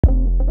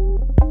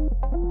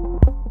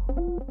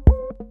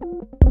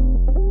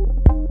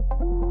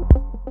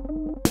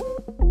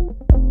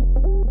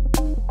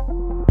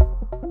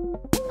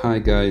Hi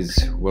guys,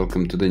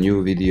 welcome to the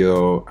new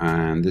video,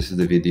 and this is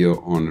the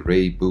video on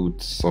Reboot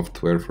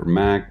software for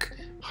Mac.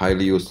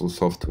 Highly useful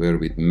software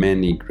with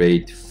many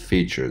great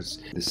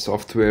features. The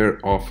software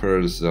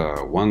offers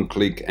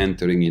one-click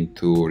entering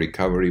into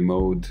recovery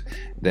mode.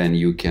 Then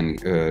you can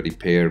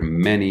repair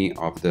many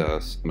of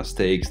the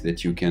mistakes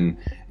that you can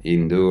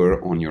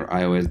endure on your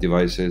iOS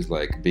devices,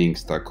 like being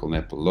stuck on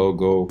Apple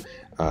logo,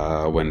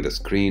 when the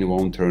screen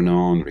won't turn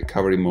on,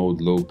 recovery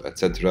mode loop,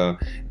 etc.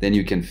 Then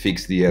you can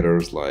fix the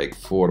errors like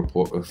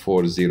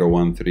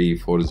 4013,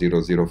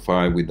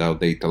 4005 without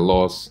data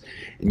loss.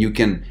 And you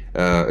can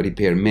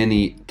repair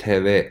many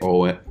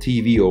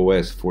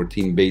tvOS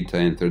 14 beta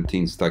and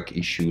 13 stuck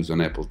issues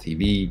on Apple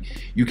TV.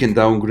 You can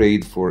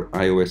downgrade for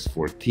iOS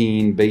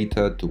 14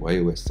 beta to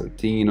iOS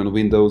 13 on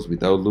Windows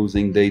without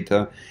losing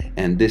data,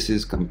 and this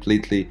is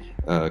completely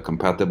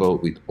compatible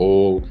with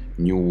all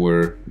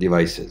newer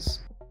devices.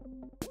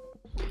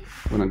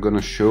 What I'm going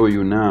to show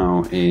you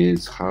now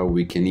is how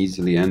we can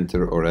easily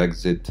enter or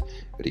exit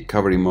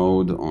recovery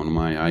mode on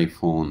my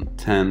iPhone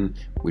 10,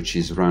 which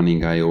is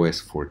running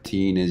iOS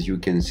 14, as you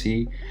can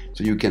see.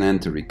 So you can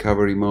enter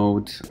recovery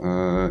mode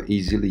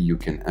easily, you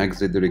can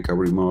exit the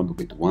recovery mode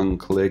with one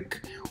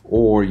click,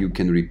 or you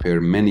can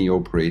repair many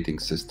operating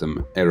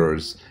system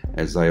errors,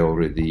 as I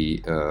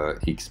already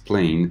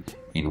explained,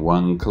 in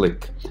one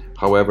click.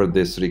 However,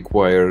 this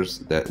requires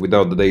that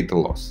without the data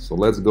loss. So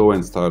let's go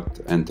and start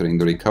entering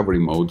the recovery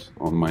mode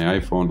on my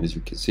iPhone. As you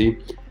can see,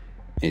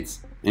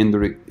 it's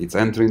entering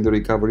the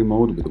recovery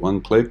mode with one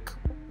click.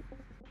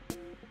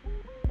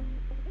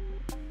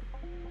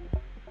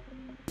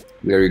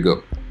 There you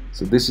go.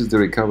 So this is the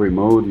recovery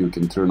mode. You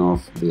can turn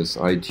off this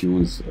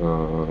iTunes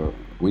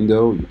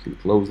window, you can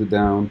close it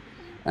down,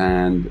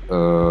 and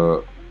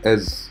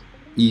as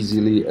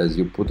easily as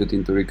you put it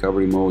into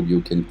recovery mode,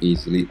 you can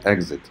easily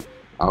exit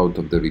out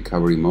of the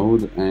recovery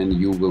mode, and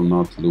you will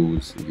not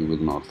lose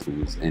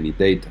any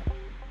data.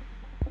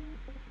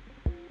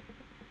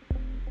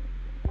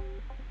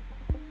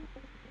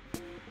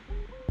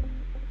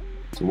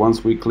 So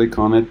once we click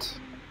on it,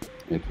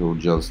 it will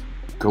just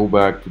go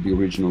back to the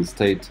original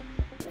state,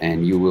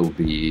 and you will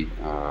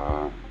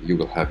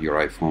have your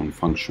iPhone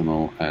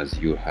functional as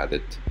you had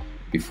it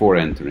before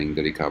entering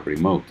the recovery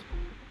mode.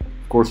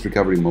 Of course,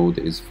 recovery mode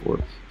is for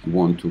if you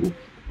want to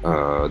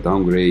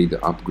downgrade,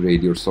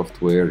 upgrade your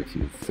software, if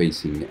you're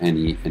facing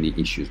any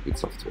issues with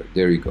software.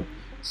 There you go.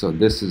 So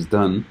this is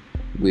done.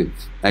 We've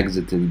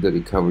exited the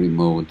recovery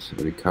mode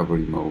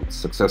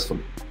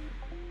successfully.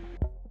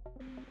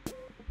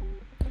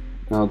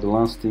 Now the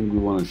last thing we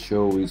want to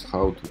show is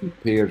how to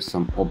repair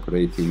some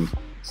operating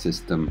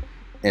system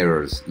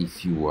errors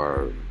if you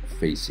are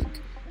facing.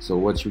 So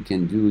what you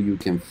can do, you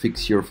can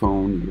fix your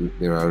phone.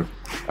 There are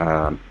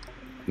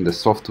the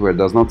software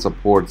does not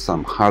support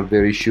some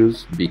hardware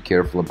issues. Be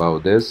careful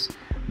about this.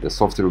 The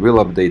software will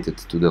update it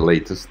to the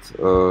latest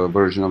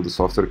version of the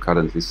software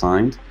currently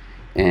signed,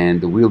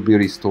 and will be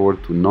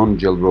restored to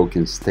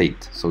non-jailbroken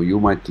state. So you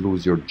might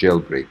lose your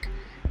jailbreak,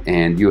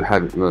 and you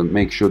have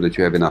make sure that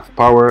you have enough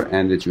power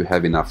and that you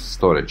have enough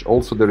storage.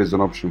 Also, there is an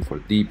option for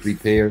deep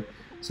repair.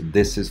 So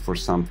this is for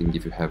something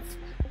if you have.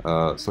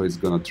 So it's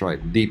gonna try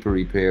deeper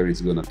repair.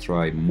 It's gonna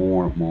try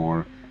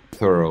more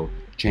thorough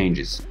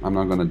changes. I'm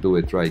not gonna do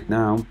it right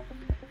now.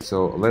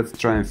 So let's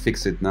try and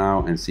fix it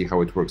now and see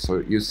how it works. So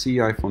you see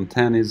iPhone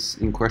 10 is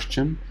in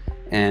question,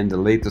 and the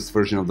latest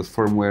version of the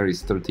firmware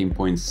is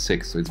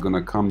 13.6. So it's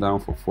gonna come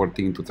down from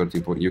 14 to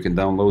 13. You can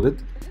download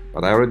it,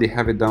 but I already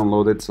have it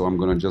downloaded, so I'm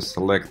gonna just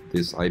select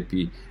this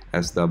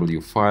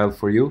IPSW file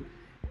for you,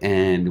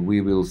 and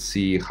we will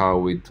see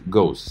how it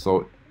goes.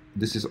 So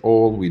this is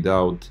all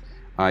without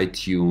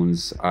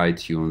iTunes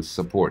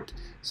support.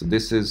 So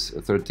this is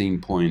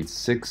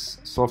 13.6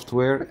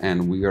 software,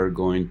 and we are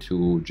going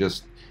to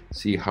just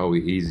see how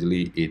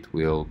easily it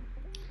will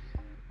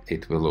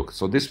look.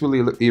 So this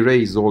will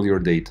erase all your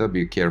data.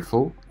 Be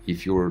careful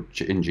if you're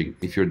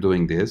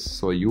doing this.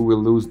 So you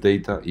will lose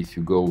data if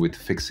you go with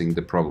fixing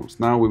the problems.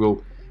 Now we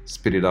will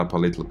speed it up a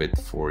little bit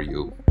for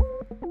you.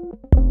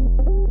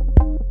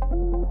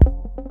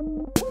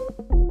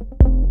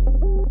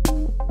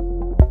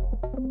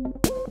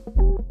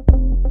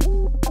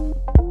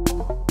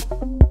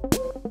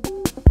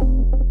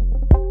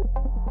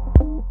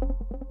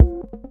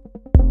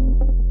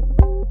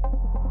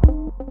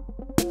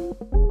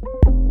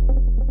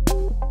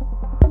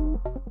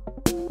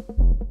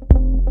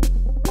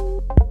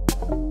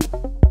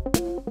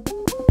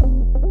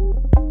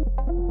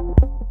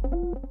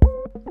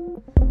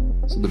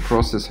 So the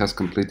process has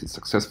completed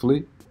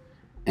successfully,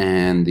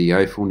 and the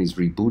iPhone is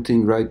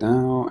rebooting right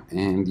now,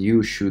 and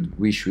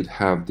we should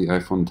have the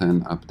iPhone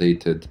 10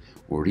 updated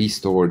or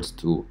restored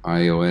to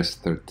iOS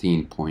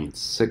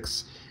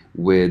 13.6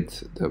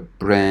 with the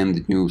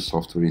brand new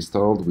software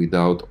installed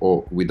without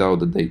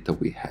the data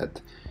we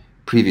had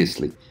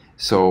previously.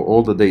 So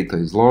all the data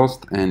is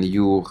lost, and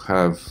you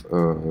have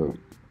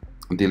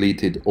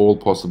deleted all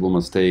possible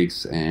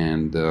mistakes,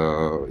 and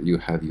you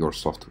have your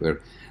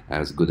software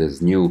as good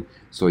as new.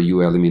 So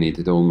you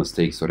eliminated all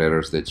mistakes or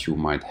errors that you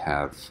might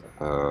have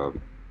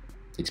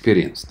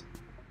experienced.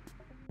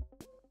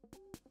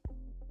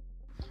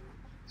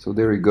 So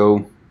there you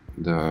go,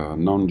 the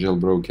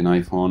non-jailbroken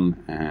iPhone,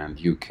 and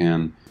you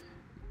can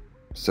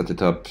set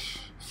it up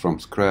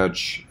from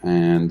scratch,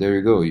 and there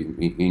you go, you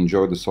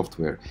enjoy the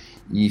software.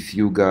 If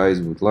you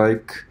guys would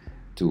like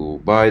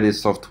to buy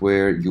this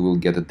software, you will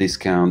get a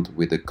discount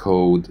with the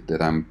code that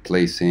I'm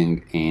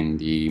placing in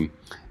the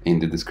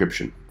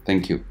description.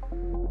 Thank you.